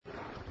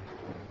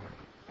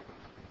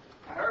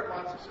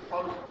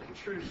supposedly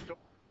true story.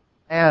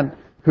 And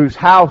whose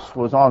house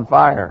was on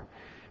fire.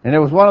 And it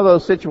was one of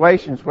those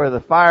situations where the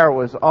fire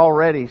was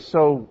already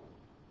so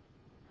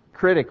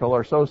critical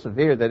or so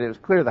severe that it was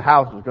clear the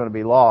house was going to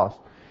be lost.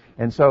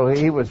 And so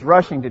he was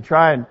rushing to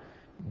try and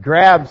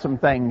grab some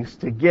things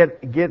to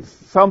get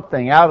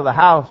something out of the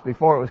house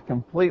before it was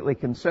completely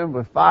consumed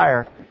with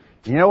fire.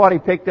 You know what he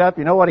picked up?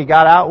 You know what he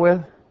got out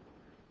with?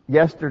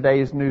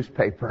 Yesterday's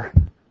newspaper.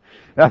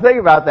 Now think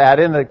about that.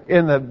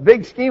 In the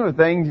big scheme of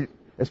things,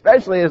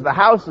 especially as the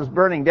house is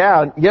burning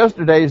down,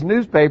 yesterday's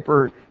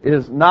newspaper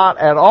is not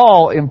at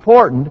all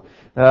important.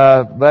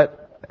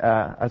 But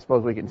I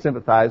suppose we can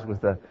sympathize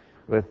with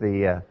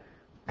the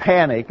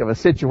panic of a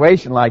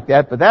situation like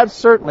that. But that's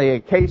certainly a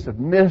case of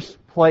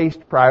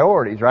misplaced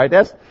priorities, right?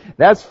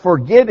 That's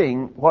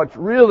forgetting what's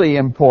really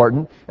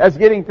important. That's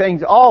getting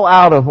things all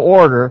out of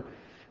order.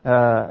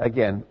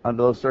 Again,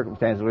 under those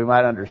circumstances, we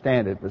might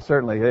understand it, but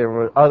certainly there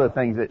were other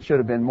things that should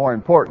have been more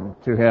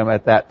important to him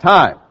at that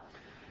time.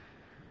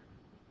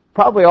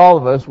 Probably all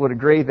of us would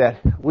agree that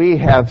we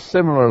have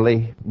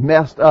similarly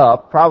messed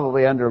up,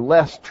 probably under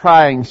less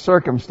trying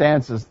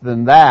circumstances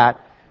than that,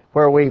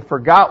 where we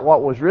forgot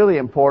what was really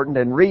important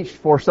and reached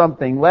for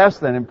something less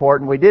than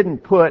important. We didn't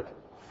put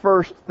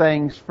first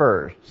things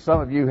first. Some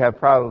of you have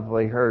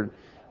probably heard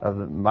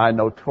of my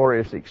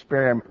notorious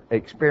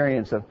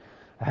experience of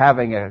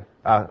having an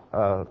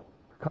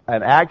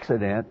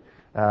accident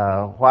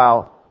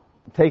while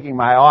taking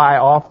my eye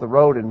off the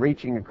road and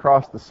reaching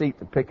across the seat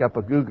to pick up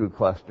a Goo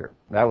cluster.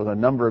 That was a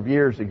number of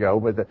years ago,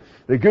 but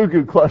the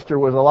Goo cluster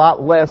was a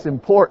lot less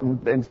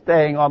important than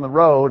staying on the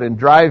road and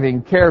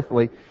driving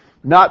carefully,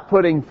 not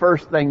putting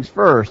first things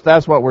first.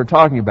 That's what we're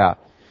talking about.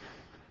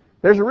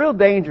 There's a real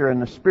danger in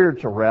the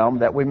spiritual realm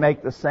that we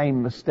make the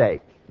same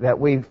mistake, that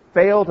we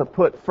fail to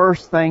put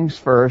first things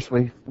first.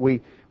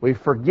 We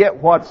forget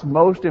what's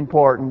most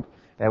important,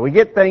 and we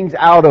get things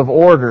out of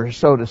order,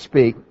 so to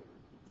speak.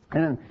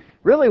 And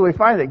really we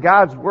find that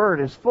God's Word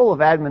is full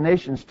of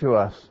admonitions to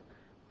us.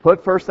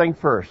 Put first thing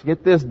first.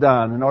 Get this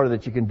done in order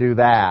that you can do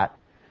that.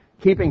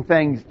 Keeping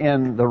things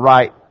in the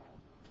right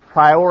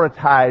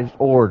prioritized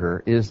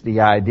order is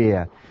the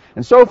idea.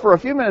 And so for a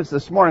few minutes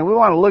this morning, we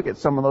want to look at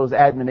some of those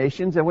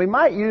admonitions, and we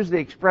might use the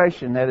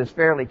expression that is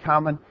fairly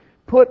common,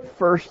 put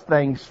first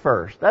things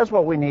first. That's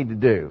what we need to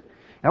do.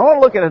 And I want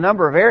to look at a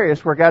number of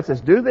areas where God says,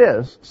 do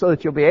this so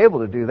that you'll be able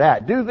to do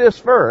that. Do this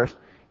first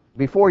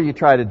before you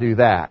try to do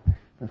that.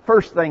 And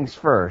first things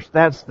first.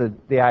 That's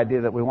the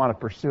idea that we want to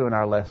pursue in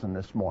our lesson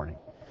this morning.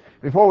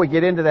 Before we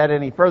get into that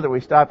any further, we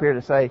stop here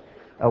to say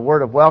a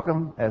word of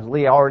welcome. As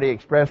Lee already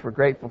expressed, we're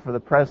grateful for the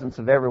presence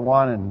of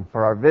everyone and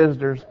for our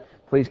visitors.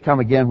 Please come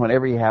again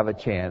whenever you have a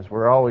chance.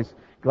 We're always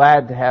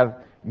glad to have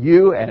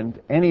you and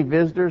any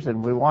visitors,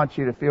 and we want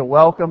you to feel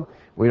welcome.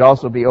 We'd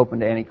also be open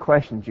to any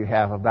questions you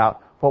have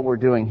about what we're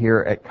doing here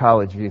at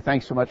College View.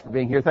 Thanks so much for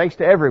being here. Thanks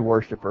to every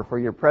worshiper for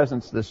your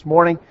presence this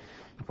morning,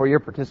 for your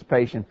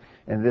participation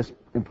in this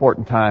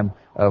important time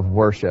of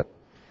worship.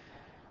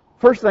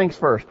 First things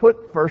first.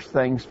 Put first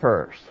things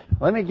first.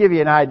 Let me give you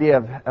an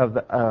idea of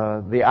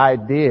the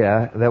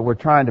idea that we're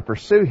trying to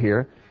pursue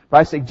here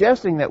by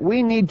suggesting that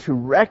we need to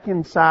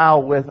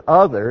reconcile with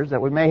others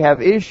that we may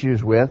have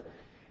issues with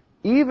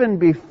even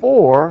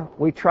before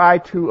we try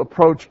to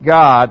approach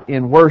God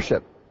in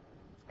worship.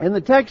 In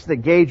the text that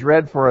Gage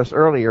read for us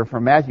earlier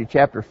from Matthew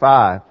chapter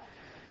 5,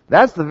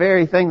 that's the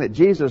very thing that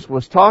Jesus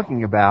was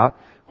talking about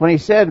when he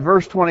said,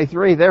 verse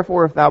 23,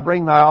 "Therefore if thou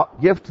bring thy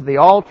gift to the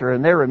altar,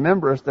 and there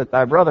rememberest that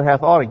thy brother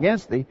hath aught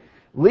against thee,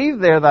 leave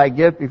there thy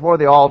gift before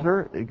the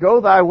altar, go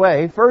thy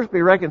way, first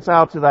be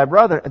reconciled to thy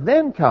brother, and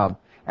then come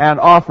and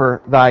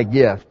offer thy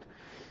gift."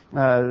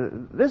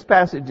 This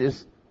passage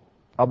is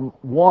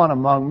one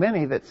among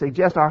many that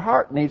suggests our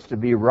heart needs to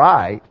be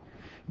right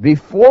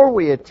before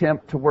we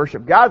attempt to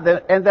worship God,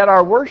 and that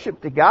our worship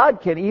to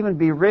God can even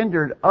be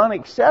rendered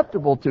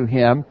unacceptable to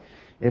Him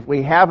if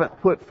we haven't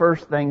put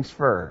first things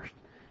first.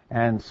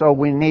 And so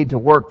we need to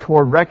work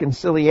toward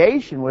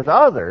reconciliation with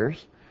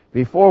others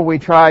before we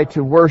try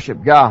to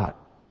worship God.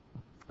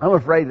 I'm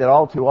afraid that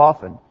all too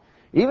often,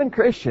 even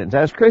Christians,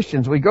 as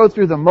Christians, we go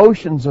through the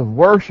motions of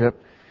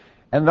worship,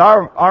 and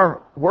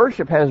our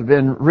worship has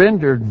been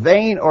rendered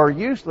vain or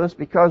useless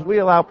because we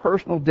allow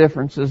personal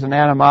differences and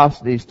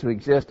animosities to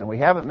exist, and we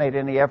haven't made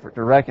any effort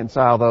to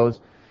reconcile those.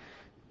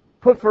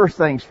 Put first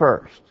things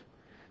first.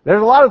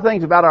 There's a lot of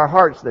things about our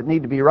hearts that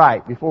need to be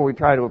right before we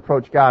try to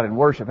approach God in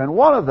worship, and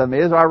one of them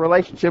is our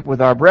relationship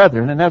with our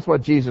brethren, and that's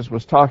what Jesus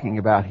was talking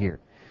about here.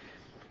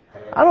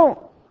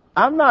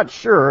 I'm not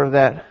sure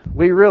that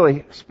we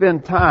really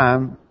spend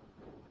time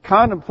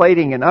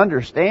contemplating and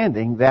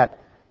understanding that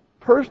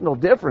personal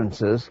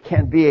differences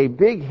can be a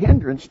big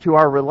hindrance to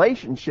our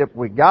relationship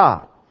with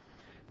God.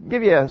 I'll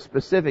give you a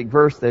specific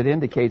verse that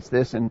indicates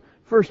this in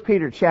 1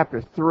 Peter chapter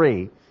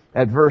 3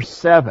 at verse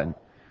 7.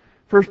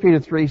 1 Peter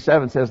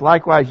 3:7 says,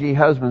 "Likewise ye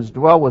husbands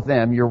dwell with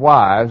them, your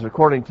wives,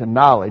 according to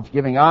knowledge,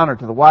 giving honor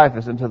to the wife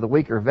as unto the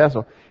weaker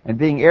vessel, and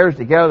being heirs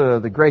together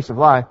of the grace of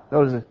life,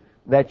 notice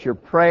that your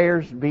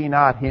prayers be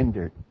not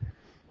hindered."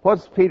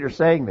 What's Peter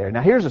saying there?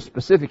 Now here's a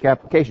specific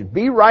application.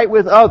 Be right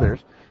with others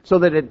so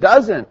that it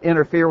doesn't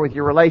interfere with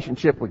your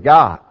relationship with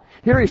God.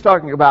 Here he's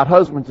talking about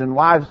husbands and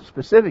wives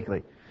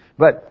specifically.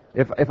 But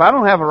if I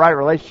don't have a right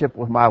relationship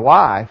with my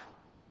wife,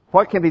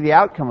 what can be the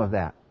outcome of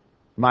that?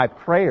 My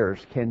prayers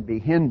can be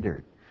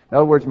hindered. In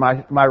other words,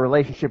 my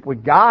relationship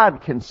with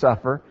God can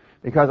suffer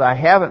because I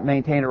haven't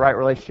maintained a right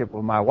relationship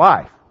with my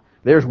wife.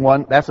 There's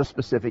one, that's a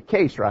specific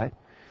case, right?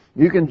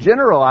 You can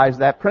generalize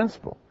that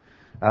principle.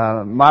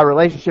 My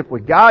relationship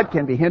with God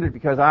can be hindered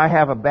because I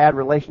have a bad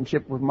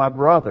relationship with my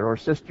brother or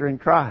sister in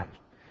Christ.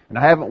 And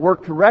I haven't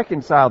worked to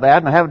reconcile that,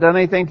 and I haven't done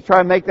anything to try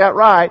and make that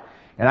right,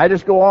 and I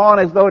just go on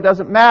as though it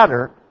doesn't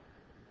matter.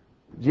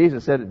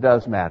 Jesus said it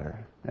does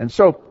matter. And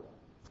so,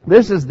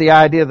 this is the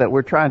idea that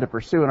we're trying to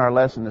pursue in our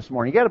lesson this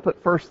morning. You got to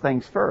put first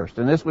things first,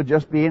 and this would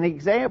just be an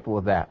example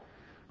of that.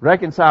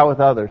 Reconcile with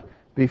others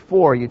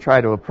before you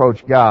try to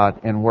approach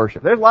God in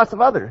worship. There's lots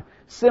of other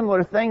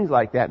similar things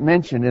like that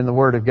mentioned in the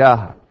Word of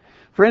God.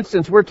 For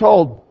instance, we're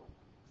told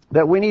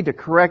that we need to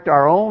correct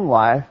our own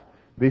life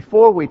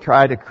before we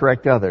try to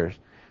correct others.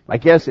 My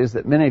guess is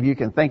that many of you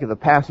can think of the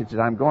passage that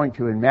I'm going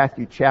to in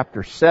Matthew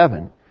chapter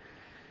 7.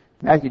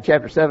 Matthew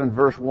chapter 7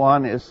 verse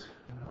 1 is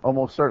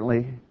almost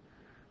certainly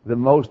the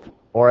most,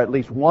 or at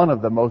least one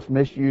of the most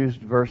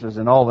misused verses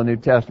in all the New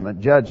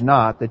Testament. Judge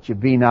not, that you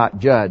be not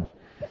judged.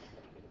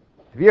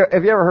 Have you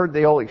ever heard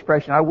the old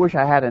expression, I wish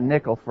I had a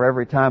nickel for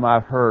every time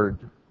I've heard,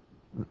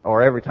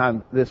 or every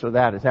time this or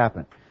that has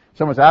happened?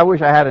 Someone said, I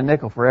wish I had a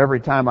nickel for every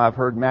time I've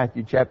heard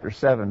Matthew chapter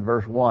 7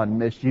 verse 1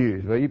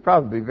 misused. Well, you'd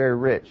probably be very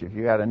rich if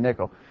you had a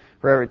nickel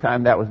for every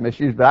time that was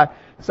misused. But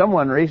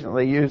someone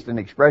recently used an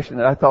expression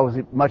that I thought was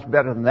much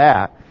better than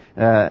that.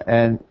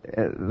 And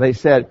they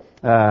said,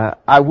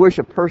 I wish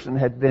a person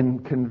had been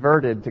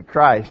converted to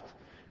Christ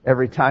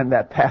every time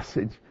that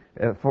passage,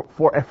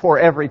 for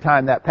every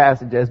time that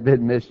passage has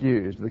been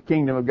misused. The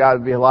kingdom of God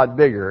would be a lot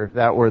bigger if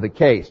that were the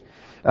case.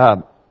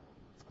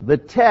 The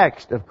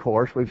text, of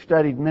course, we've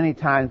studied many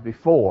times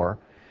before,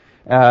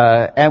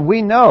 and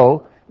we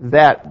know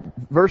that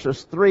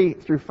verses 3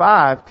 through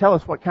 5 tell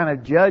us what kind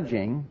of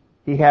judging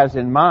he has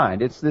in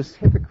mind. It's this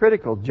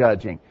hypocritical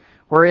judging,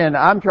 wherein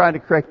I'm trying to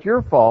correct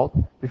your fault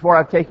before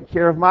I've taken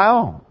care of my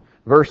own.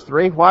 Verse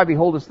 3, why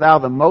beholdest thou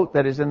the mote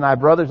that is in thy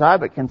brother's eye,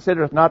 but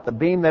considerest not the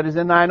beam that is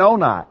in thine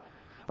own eye?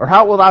 Or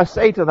how wilt thou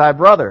say to thy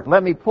brother,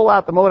 let me pull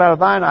out the mote out of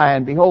thine eye,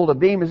 and behold, a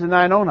beam is in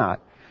thine own eye?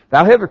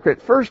 Thou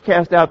hypocrite, first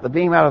cast out the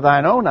beam out of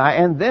thine own eye,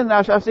 and then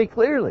thou shalt see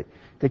clearly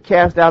to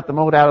cast out the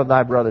mote out of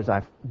thy brother's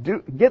eye.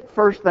 Get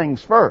first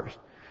things first.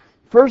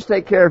 First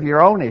take care of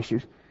your own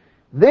issues.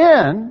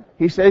 Then,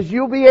 he says,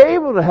 you'll be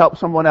able to help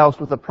someone else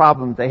with the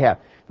problem that they have.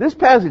 This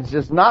passage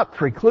does not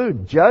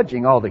preclude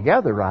judging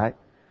altogether, right?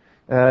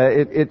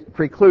 It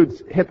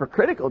precludes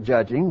hypocritical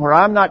judging, where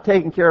I'm not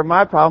taking care of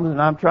my problems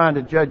and I'm trying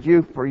to judge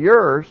you for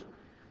yours.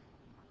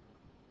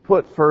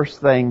 Put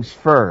first things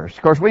first.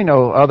 Of course, we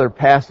know other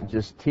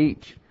passages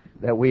teach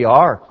that we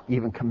are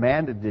even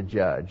commanded to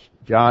judge.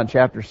 John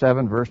chapter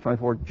 7, verse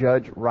 24,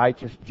 judge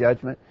righteous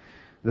judgment.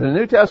 The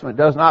New Testament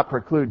does not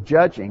preclude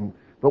judging,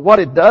 but what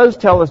it does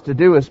tell us to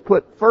do is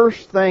put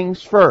first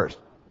things first.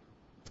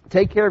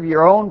 Take care of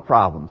your own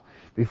problems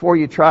before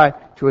you try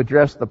to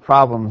address the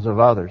problems of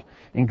others.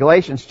 In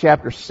Galatians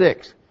chapter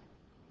 6,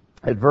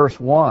 at verse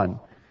 1,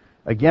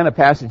 again a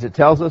passage that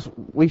tells us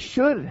we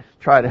should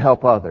try to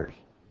help others,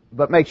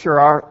 but make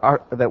sure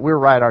that we're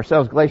right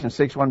ourselves. Galatians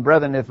 6:1,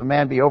 brethren, if a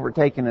man be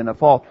overtaken in a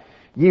fault,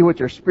 ye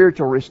which are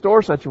spiritual,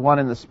 restore such a one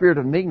in the spirit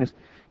of meekness,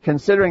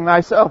 considering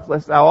thyself,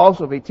 lest thou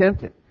also be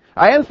tempted.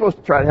 I am supposed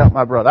to try to help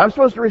my brother. I'm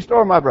supposed to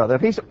restore my brother.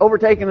 If he's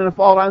overtaken in a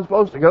fault, I'm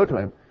supposed to go to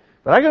him.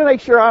 But I got to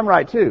make sure I'm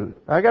right too.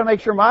 I got to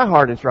make sure my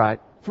heart is right.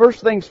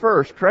 First things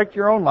first, correct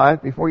your own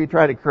life before you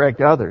try to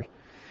correct others.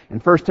 In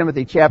 1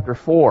 Timothy chapter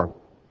 4,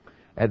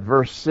 at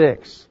verse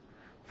 6,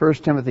 1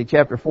 Timothy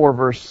chapter 4,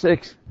 verse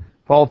 6,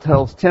 Paul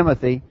tells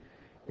Timothy,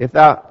 if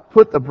thou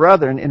put the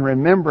brethren in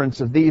remembrance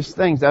of these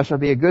things, thou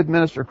shalt be a good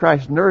minister of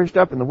Christ, nourished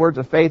up in the words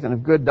of faith and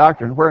of good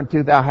doctrine,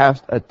 whereunto thou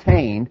hast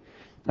attained.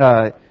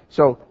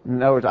 So,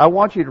 in other words, I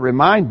want you to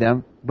remind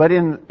them, but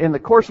in the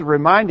course of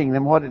reminding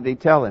them, what did he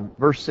tell him?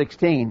 Verse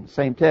 16,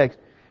 same text,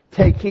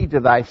 take heed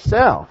to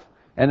thyself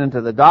and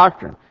unto the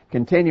doctrine.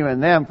 Continue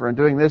in them, for in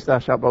doing this thou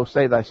shalt both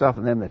save thyself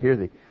and them that hear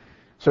thee.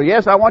 So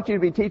yes, I want you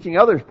to be teaching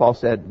others, Paul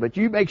said, but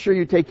you make sure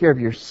you take care of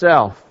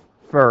yourself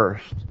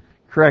first.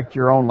 Correct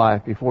your own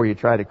life before you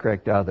try to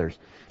correct others.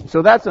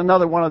 So that's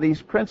another one of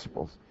these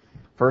principles.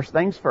 First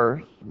things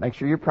first, make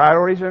sure your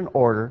priorities are in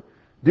order.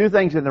 Do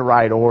things in the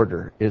right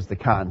order is the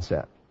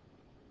concept.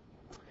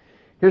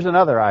 Here's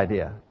another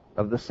idea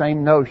of the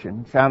same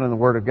notion found in the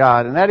Word of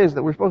God, and that is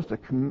that we're supposed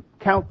to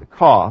count the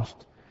cost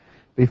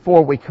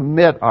before we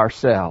commit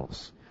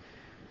ourselves.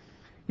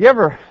 You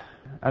ever,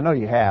 I know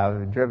you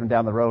have, driven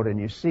down the road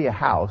and you see a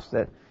house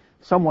that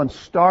someone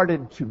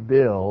started to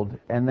build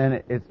and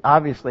then it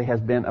obviously has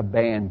been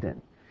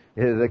abandoned.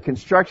 The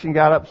construction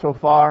got up so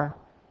far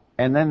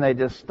and then they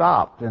just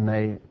stopped and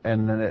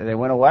they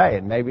went away,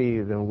 and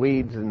maybe the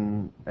weeds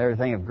and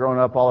everything have grown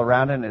up all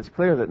around it, and it's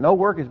clear that no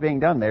work is being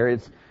done there.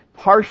 It's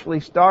partially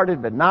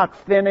started but not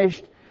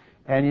finished.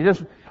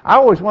 And I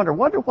always wonder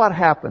what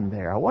happened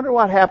there. I wonder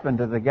what happened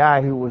to the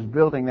guy who was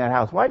building that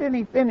house. Why didn't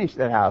he finish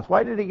that house?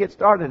 Why did he get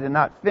started and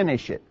not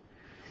finish it?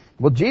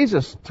 Well,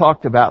 Jesus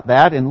talked about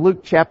that in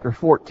Luke chapter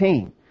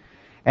 14.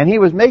 And he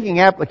was making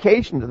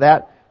application to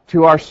that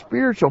to our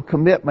spiritual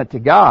commitment to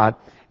God.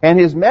 And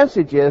his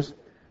message is,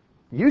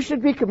 you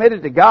should be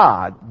committed to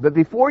God, but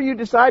before you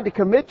decide to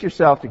commit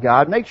yourself to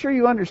God, make sure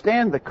you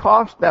understand the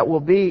cost that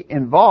will be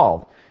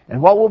involved and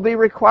what will be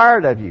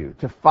required of you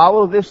to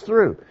follow this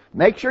through.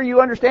 Make sure you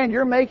understand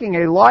you're making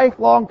a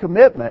lifelong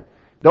commitment.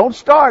 Don't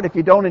start if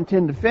you don't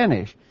intend to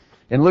finish.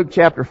 In Luke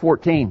chapter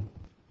 14,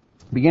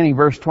 beginning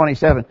verse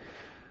 27,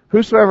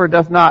 whosoever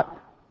doth not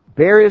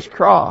bear his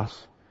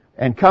cross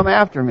and come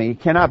after me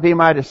cannot be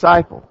my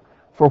disciple.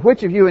 For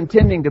which of you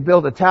intending to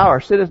build a tower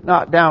sitteth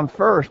not down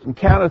first and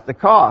counteth the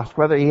cost,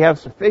 whether he have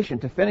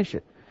sufficient to finish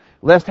it?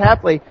 Lest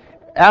haply,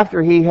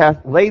 after he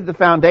hath laid the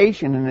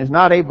foundation and is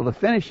not able to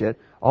finish it,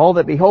 all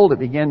that behold it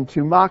begin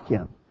to mock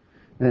him.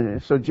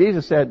 And so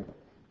Jesus said,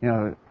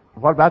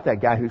 what about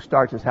that guy who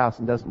starts his house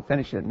and doesn't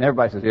finish it? And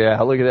everybody says,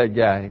 yeah, look at that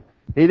guy.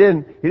 He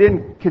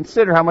didn't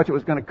consider how much it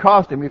was going to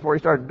cost him before he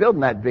started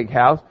building that big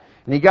house.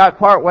 And he got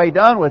part way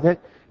done with it.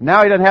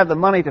 Now he doesn't have the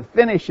money to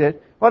finish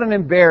it. What an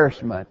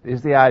embarrassment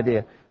is the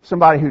idea.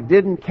 Somebody who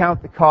didn't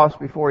count the cost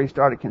before he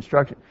started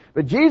construction.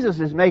 But Jesus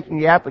is making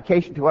the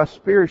application to us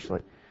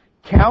spiritually.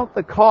 Count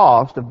the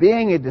cost of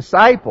being a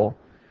disciple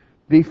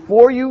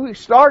before you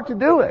start to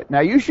do it. Now,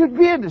 you should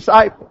be a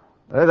disciple.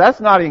 That's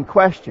not in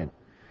question.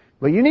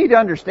 But you need to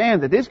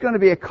understand that it's going to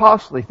be a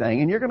costly thing,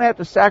 and you're going to have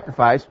to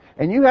sacrifice,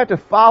 and you have to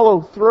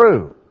follow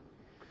through.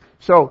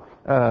 So,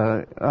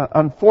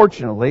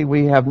 unfortunately,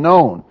 we have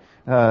known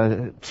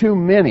too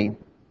many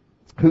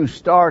who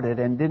started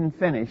and didn't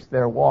finish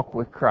their walk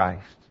with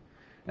Christ.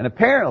 And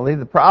apparently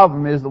the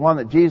problem is the one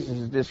that Jesus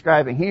is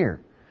describing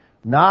here.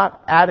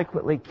 Not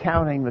adequately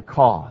counting the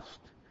cost.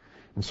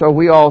 And so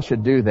we all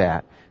should do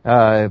that.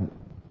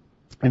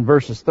 In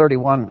verses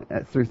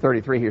 31 through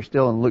 33 here,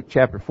 still in Luke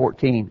chapter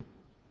 14,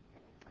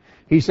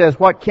 he says,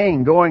 what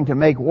king going to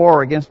make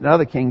war against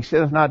another king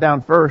sitteth not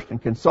down first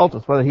and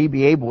consulteth whether he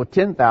be able with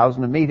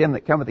 10,000 to meet him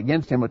that cometh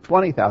against him with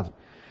 20,000?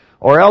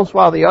 Or else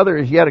while the other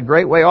is yet a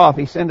great way off,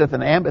 he sendeth an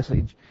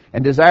ambassage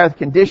and desireth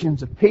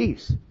conditions of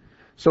peace.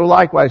 So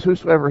likewise,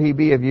 whosoever he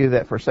be of you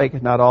that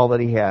forsaketh not all that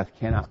he hath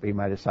cannot be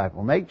my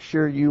disciple. Make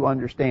sure you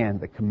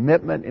understand the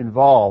commitment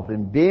involved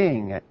in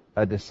being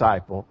a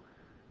disciple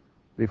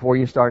before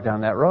you start down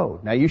that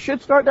road. Now, you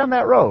should start down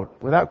that road,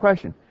 without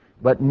question.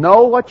 But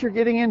know what you're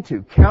getting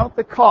into. Count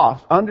the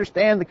cost.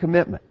 Understand the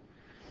commitment.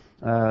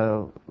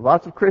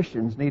 Lots of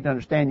Christians need to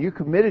understand you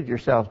committed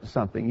yourselves to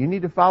something. You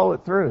need to follow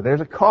it through.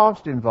 There's a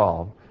cost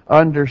involved.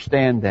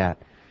 Understand that.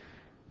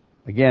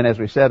 Again, as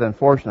we said,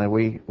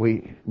 unfortunately,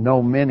 we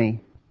know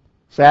many,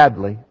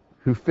 sadly,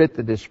 who fit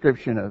the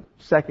description of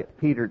 2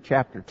 Peter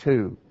chapter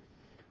 2.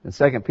 In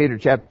 2 Peter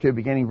chapter 2,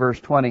 beginning verse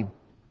 20,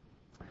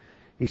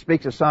 he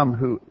speaks of some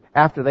who,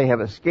 after they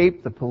have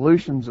escaped the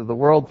pollutions of the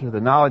world through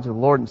the knowledge of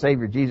the Lord and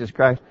Savior Jesus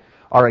Christ,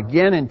 are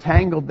again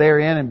entangled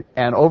therein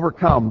and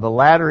overcome. The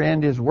latter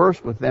end is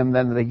worse with them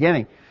than the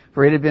beginning.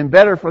 For it had been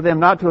better for them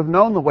not to have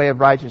known the way of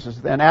righteousness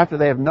than after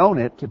they have known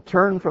it, to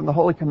turn from the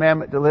holy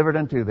commandment delivered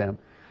unto them.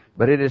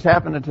 But it has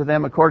happened unto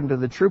them according to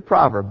the true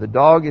proverb, the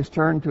dog is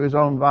turned to his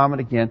own vomit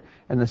again,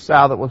 and the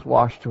sow that was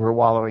washed to her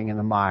wallowing in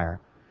the mire.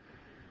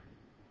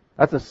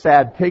 That's a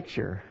sad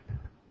picture,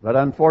 but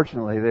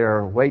unfortunately there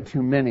are way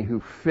too many who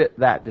fit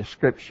that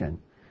description.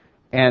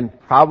 And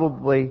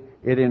probably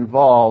it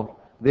involved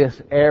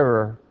this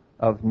error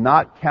of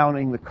not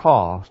counting the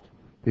cost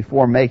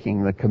before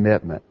making the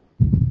commitment.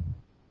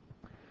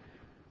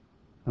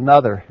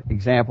 Another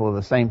example of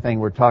the same thing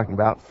we're talking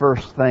about,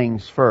 first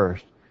things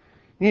first.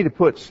 You need to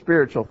put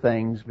spiritual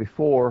things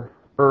before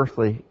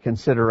earthly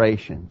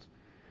considerations.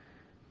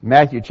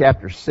 Matthew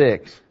chapter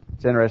 6,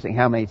 it's interesting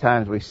how many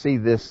times we see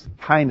this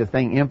kind of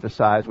thing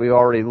emphasized. We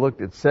already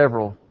looked at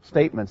several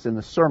statements in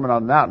the Sermon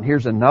on the Mount, and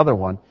here's another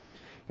one.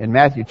 In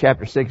Matthew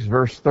chapter 6,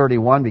 verse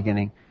 31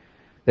 beginning,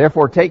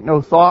 therefore take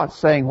no thought,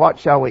 saying, what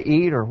shall we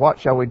eat, or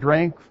what shall we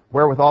drink?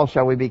 Wherewithal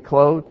shall we be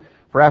clothed?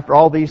 For after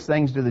all these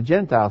things do the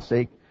Gentiles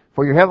seek.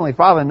 For your heavenly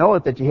Father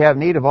knoweth that ye have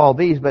need of all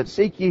these, but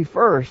seek ye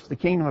first the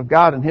kingdom of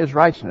God and His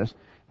righteousness,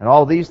 and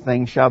all these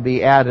things shall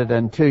be added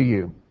unto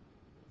you.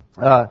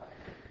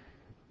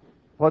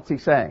 What's he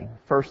saying?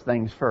 First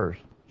things first.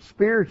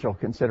 Spiritual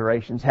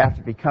considerations have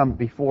to become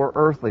before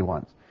earthly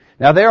ones.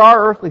 Now there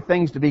are earthly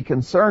things to be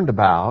concerned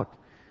about.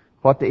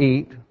 What to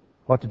eat,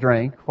 what to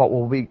drink, what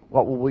will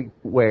we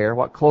wear,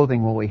 what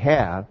clothing will we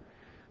have.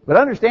 But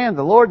understand,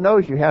 the Lord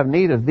knows you have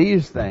need of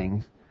these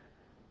things.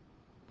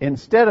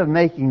 Instead of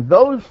making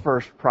those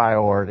first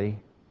priority,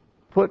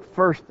 put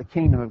first the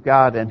kingdom of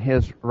God and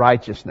His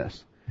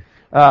righteousness.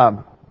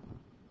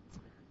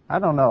 I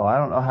don't know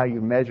how you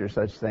measure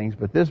such things,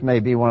 but this may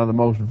be one of the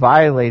most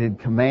violated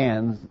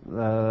commands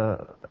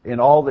in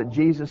all that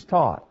Jesus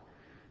taught.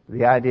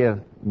 The idea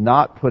of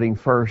not putting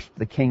first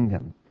the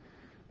kingdom.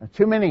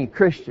 Too many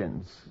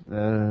Christians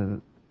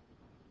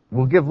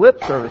will give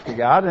lip service to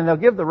God, and they'll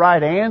give the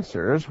right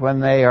answers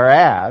when they are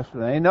asked.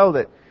 And they know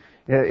that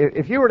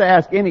if you were to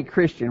ask any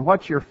Christian,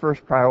 what's your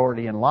first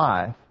priority in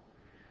life?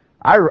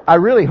 I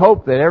really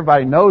hope that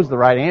everybody knows the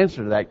right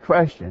answer to that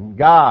question.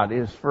 God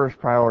is first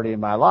priority in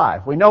my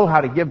life. We know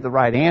how to give the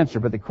right answer,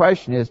 but the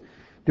question is,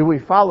 do we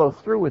follow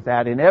through with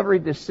that in every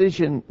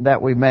decision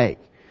that we make?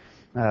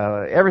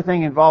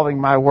 Everything involving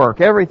my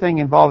work, everything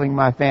involving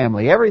my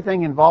family,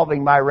 everything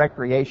involving my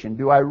recreation.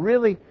 Do I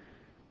really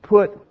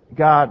put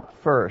God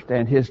first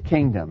and His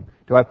kingdom?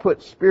 Do I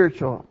put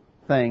spiritual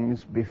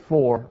things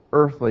before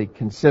earthly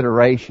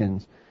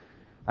considerations?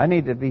 I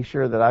need to be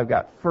sure that I've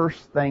got first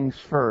things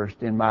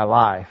first in my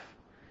life.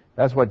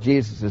 That's what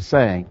Jesus is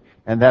saying,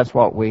 and that's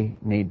what we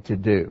need to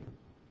do.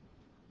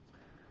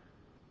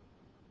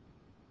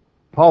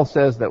 Paul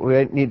says that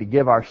we need to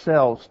give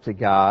ourselves to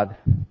God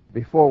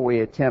before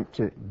we attempt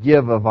to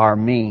give of our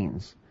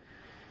means.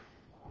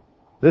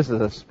 This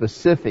is a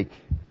specific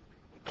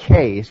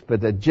case,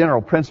 but the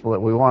general principle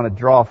that we want to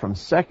draw from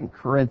 2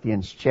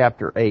 Corinthians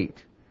chapter 8.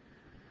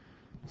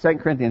 2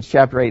 Corinthians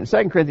chapter 8. In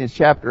 2 Corinthians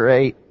chapter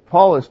 8,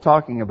 Paul is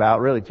talking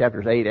about, really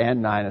chapters 8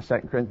 and 9 of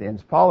 2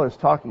 Corinthians, Paul is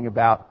talking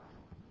about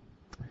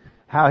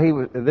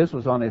how this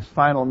was on his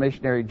final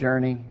missionary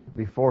journey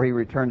before he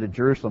returned to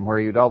Jerusalem, where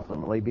he would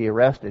ultimately be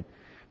arrested.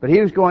 But he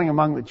was going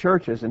among the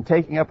churches and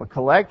taking up a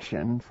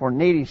collection for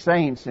needy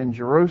saints in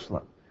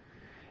Jerusalem.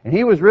 And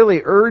he was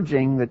really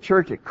urging the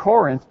church at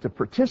Corinth to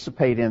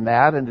participate in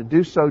that and to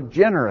do so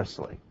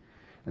generously.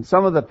 And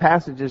some of the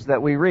passages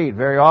that we read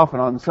very often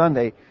on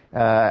Sunday,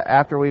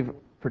 after we've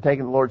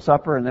partaken the Lord's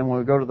Supper, and then when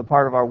we go to the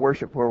part of our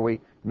worship where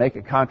we make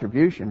a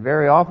contribution,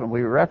 very often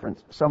we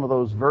reference some of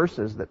those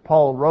verses that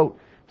Paul wrote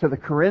to the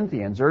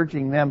Corinthians,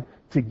 urging them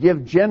to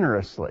give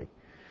generously.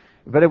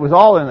 But it was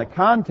all in the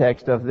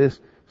context of this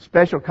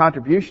special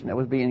contribution that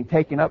was being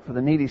taken up for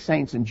the needy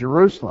saints in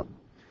Jerusalem.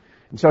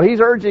 And so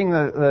he's urging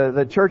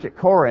the church at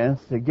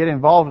Corinth to get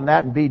involved in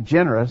that and be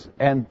generous.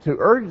 And to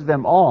urge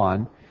them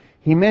on,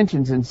 he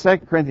mentions in 2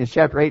 Corinthians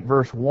chapter 8,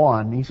 verse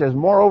 1, he says,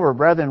 "Moreover,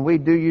 brethren, we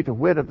do you to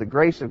wit of the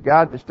grace of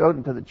God bestowed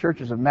into the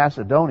churches of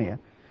Macedonia,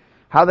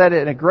 how that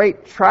in a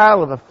great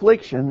trial of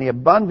affliction, the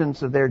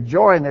abundance of their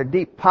joy and their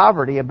deep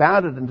poverty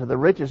abounded unto the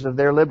riches of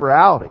their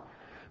liberality.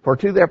 For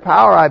to their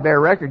power I bear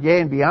record, yea,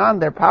 and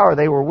beyond their power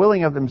they were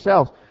willing of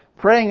themselves,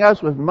 praying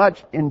us with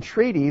much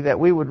entreaty that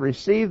we would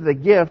receive the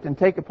gift and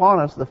take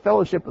upon us the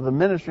fellowship of the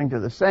ministering to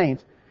the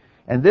saints.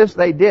 And this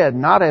they did,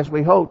 not as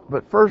we hoped,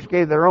 but first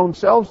gave their own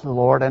selves to the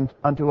Lord and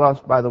unto us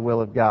by the will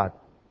of God."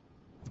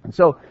 And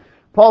so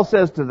Paul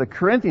says to the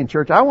Corinthian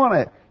church, I want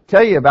to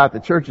tell you about the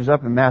churches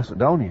up in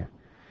Macedonia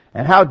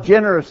and how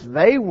generous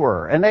they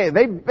were. And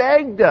they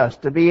begged us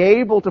to be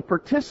able to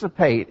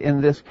participate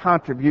in this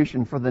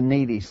contribution for the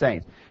needy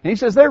saints. And he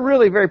says they're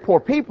really very poor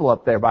people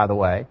up there, by the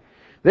way.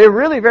 They're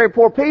really very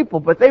poor people,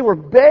 but they were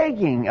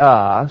begging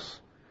us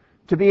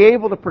to be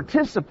able to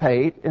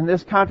participate in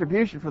this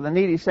contribution for the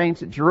needy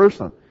saints at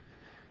Jerusalem.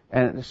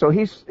 And so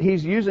he's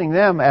using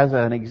them as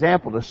an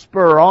example to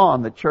spur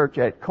on the church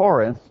at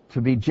Corinth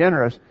to be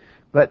generous.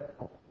 But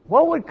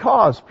what would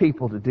cause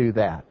people to do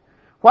that?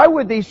 Why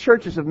would these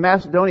churches of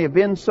Macedonia have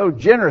been so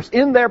generous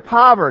in their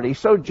poverty,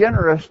 so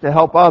generous to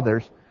help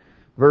others?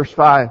 Verse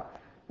 5,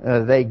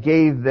 they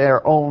gave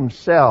their own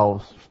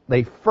selves.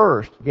 They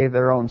first gave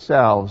their own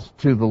selves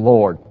to the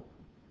Lord.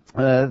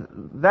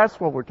 That's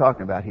what we're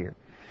talking about here.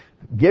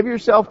 Give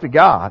yourself to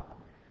God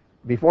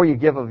before you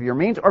give of your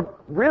means, or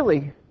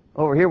really,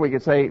 over here we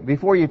could say,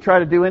 before you try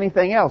to do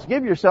anything else.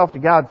 Give yourself to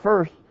God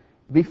first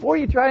before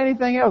you try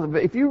anything else.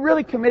 But if you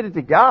really committed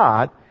to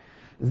God,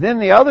 then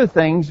the other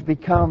things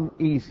become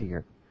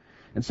easier.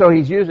 And so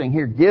he's using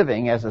here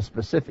giving as a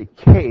specific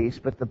case,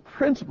 but the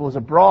principle is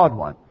a broad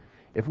one.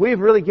 If we've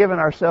really given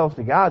ourselves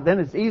to God, then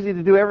it's easy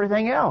to do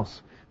everything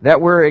else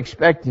that we're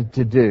expected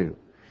to do.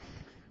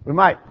 We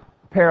might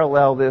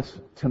parallel this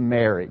to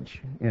marriage,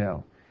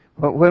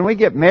 But when we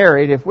get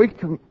married, if we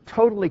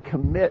totally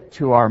commit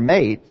to our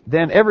mate,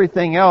 then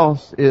everything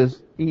else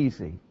is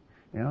easy.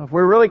 If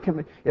we're really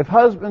if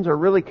husbands are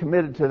really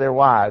committed to their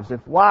wives,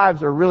 if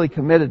wives are really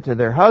committed to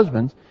their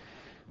husbands,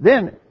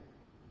 then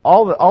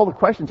all the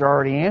questions are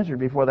already answered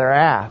before they're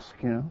asked.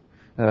 In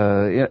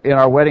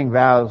our wedding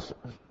vows,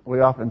 we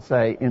often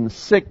say, in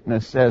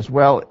sickness as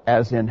well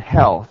as in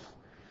health.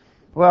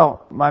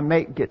 Well, my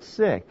mate gets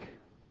sick.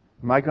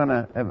 Am I going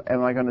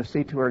to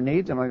see to her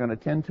needs? Am I going to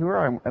tend to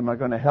her? Am I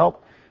going to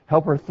help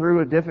her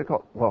through a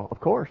difficult? Well, of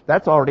course,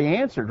 that's already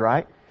answered,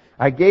 right?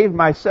 I gave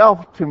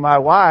myself to my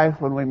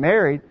wife when we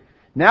married.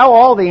 Now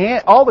all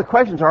the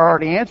questions are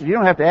already answered. You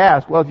don't have to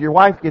ask, well, if your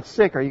wife gets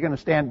sick, are you going to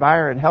stand by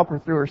her and help her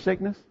through her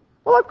sickness?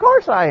 Well, of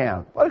course I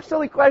am. What a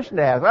silly question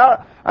to ask.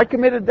 Well, I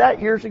committed that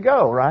years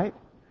ago, right?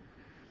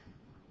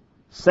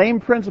 Same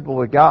principle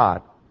with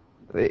God.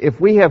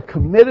 If we have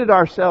committed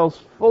ourselves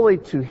fully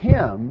to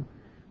Him,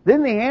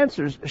 then the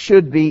answers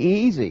should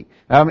be easy.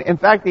 In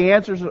fact, the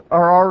answers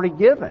are already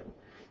given.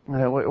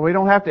 We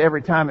don't have to,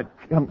 every time it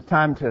comes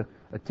time to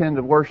attend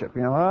to worship,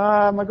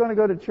 am I going to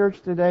go to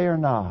church today or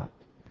not?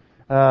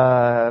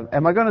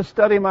 Am I going to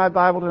study my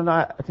Bible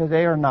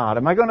today or not?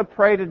 Am I going to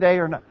pray today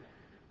or not?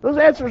 Those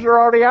answers are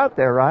already out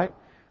there, right?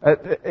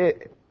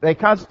 They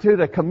constitute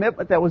a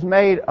commitment that was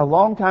made a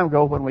long time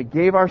ago when we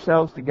gave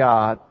ourselves to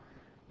God,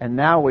 and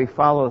now we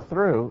follow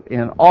through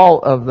in all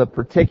of the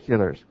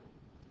particulars.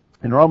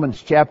 In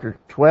Romans chapter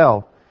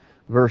 12,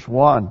 verse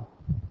 1,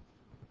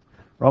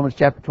 Romans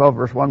chapter 12,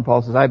 verse 1,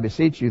 Paul says, I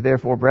beseech you,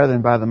 therefore,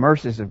 brethren, by the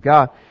mercies of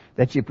God,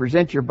 that you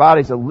present your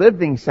bodies a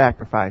living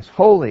sacrifice,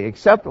 holy,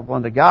 acceptable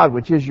unto God,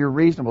 which is your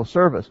reasonable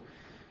service.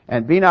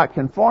 And be not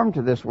conformed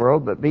to this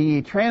world, but be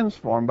ye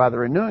transformed by the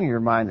renewing of your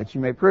mind, that you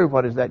may prove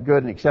what is that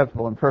good and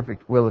acceptable and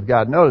perfect will of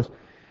God. Notice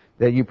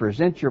that you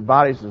present your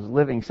bodies as a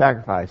living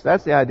sacrifice.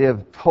 That's the idea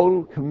of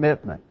total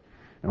commitment.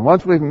 And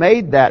once we've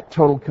made that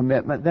total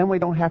commitment, then we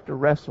don't have to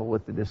wrestle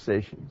with the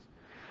decisions.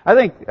 I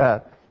think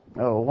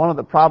one of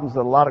the problems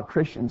that a lot of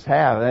Christians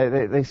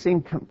have, they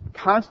seem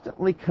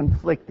constantly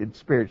conflicted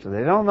spiritually.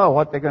 They don't know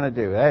what they're going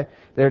to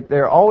do.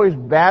 They're always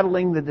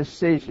battling the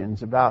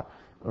decisions about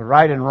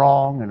right and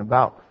wrong and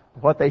about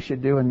what they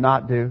should do and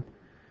not do.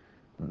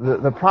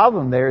 The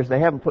problem there is they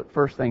haven't put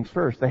first things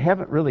first. They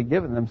haven't really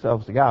given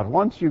themselves to God.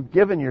 Once you've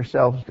given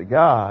yourselves to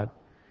God,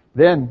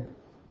 then,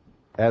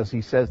 as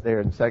he says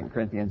there in 2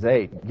 Corinthians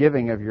 8,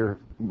 giving of your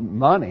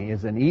money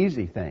is an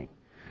easy thing.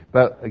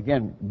 But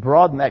again,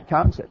 broaden that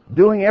concept.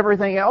 Doing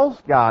everything else,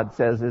 God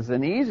says, is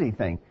an easy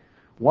thing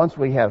once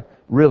we have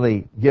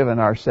really given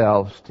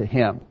ourselves to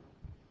Him.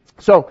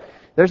 So,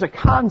 there's a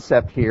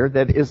concept here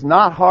that is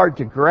not hard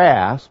to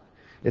grasp.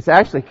 It's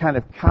actually kind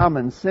of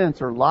common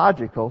sense or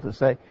logical to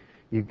say,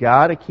 you've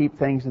got to keep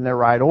things in their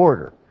right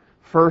order.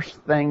 First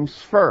things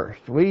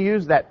first. We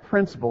use that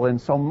principle in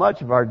so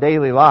much of our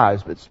daily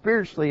lives, but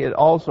spiritually it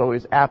also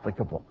is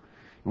applicable.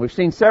 And we've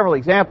seen several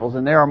examples,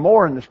 and there are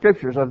more in the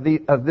Scriptures of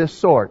this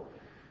sort.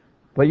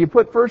 But you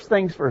put first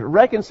things first.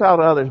 Reconcile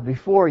to others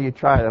before you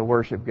try to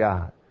worship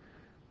God.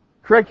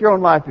 Correct your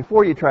own life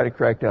before you try to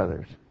correct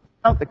others.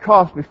 Count the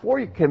cost before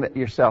you commit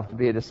yourself to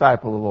be a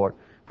disciple of the Lord.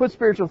 Put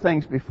spiritual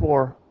things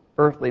before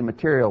earthly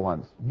material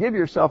ones. Give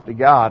yourself to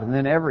God, and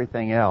then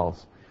everything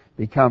else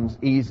becomes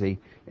easy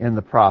in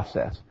the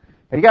process.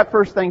 Have you got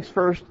first things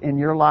first in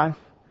your life?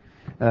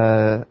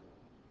 In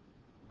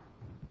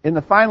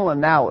the final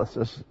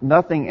analysis,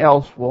 nothing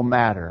else will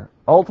matter.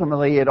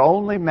 Ultimately, it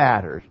only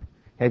matters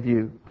have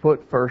you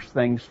put first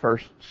things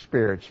first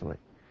spiritually.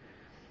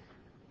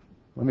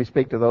 Let me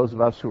speak to those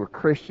of us who are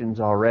Christians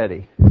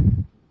already.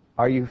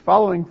 Are you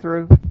following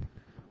through?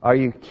 Are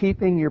you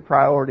keeping your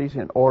priorities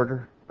in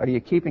order? Are you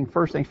keeping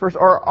first things first?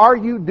 Or are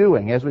you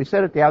doing, as we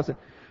said at the outset,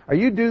 are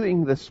you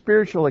doing the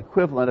spiritual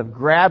equivalent of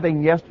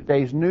grabbing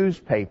yesterday's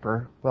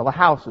newspaper while the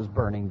house is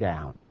burning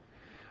down?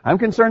 I'm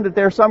concerned that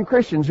there are some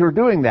Christians who are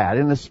doing that.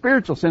 In the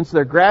spiritual sense,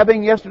 they're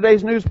grabbing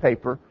yesterday's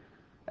newspaper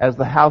as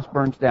the house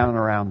burns down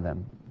around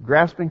them,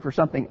 grasping for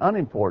something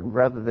unimportant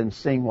rather than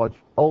seeing what's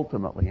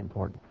ultimately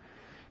important.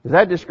 Does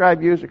that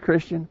describe you as a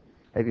Christian?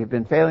 Have you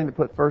been failing to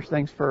put first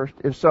things first?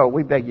 If so,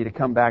 we beg you to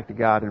come back to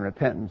God in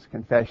repentance,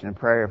 confession, and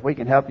prayer. If we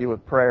can help you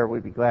with prayer,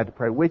 we'd be glad to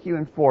pray with you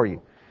and for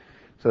you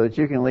so that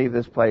you can leave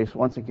this place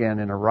once again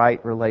in a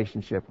right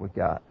relationship with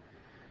God.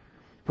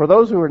 For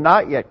those who are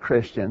not yet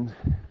Christians,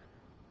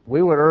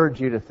 we would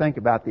urge you to think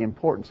about the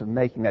importance of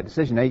making that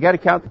decision. Now, you got to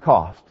count the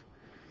cost.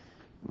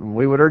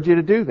 We would urge you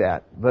to do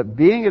that. But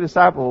being a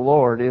disciple of the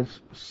Lord is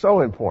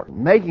so important.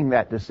 Making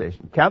that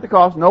decision. Count the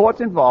cost. Know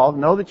what's involved.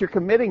 Know that you're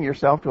committing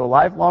yourself to a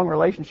lifelong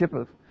relationship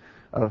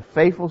of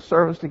faithful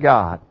service to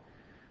God.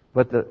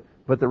 But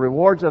the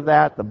rewards of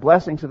that, the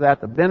blessings of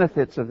that, the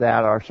benefits of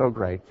that are so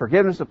great.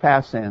 Forgiveness of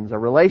past sins, a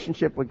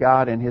relationship with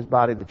God and His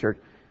body, the church,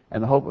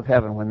 and the hope of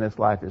heaven when this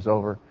life is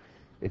over.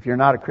 If you're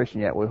not a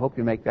Christian yet, we hope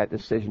you make that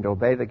decision to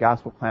obey the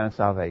gospel plan of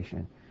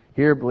salvation.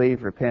 Hear,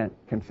 believe, repent,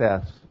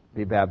 confess,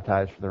 be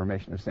baptized for the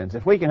remission of sins.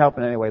 If we can help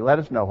in any way, let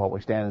us know while we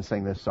stand and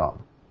sing this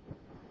song.